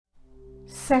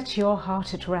Set your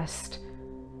heart at rest.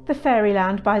 The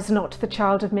fairyland buys not the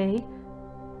child of me.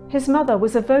 His mother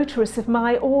was a votaress of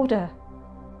my order,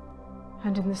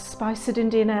 and in the spiced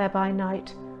Indian air by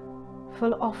night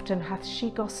full often hath she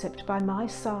gossiped by my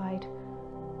side,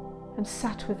 and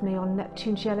sat with me on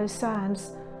Neptune's yellow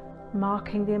sands,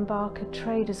 marking the embarked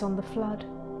traders on the flood.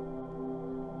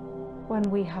 When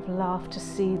we have laughed to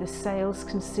see the sails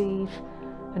conceive,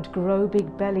 and grow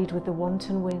big-bellied with the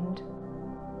wanton wind,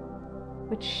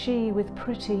 which she with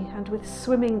pretty and with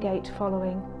swimming gait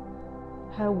following,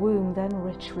 her womb then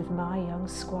rich with my young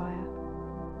squire,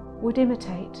 would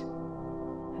imitate,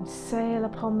 and sail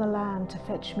upon the land to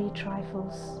fetch me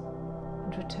trifles,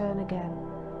 and return again,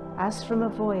 as from a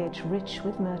voyage rich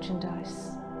with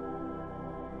merchandise.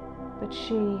 But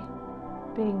she,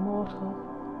 being mortal,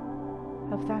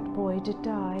 of that boy did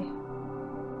die,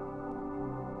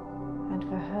 and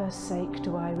for her sake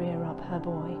do I rear up her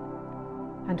boy,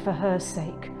 and for her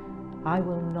sake I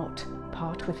will not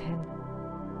part with him.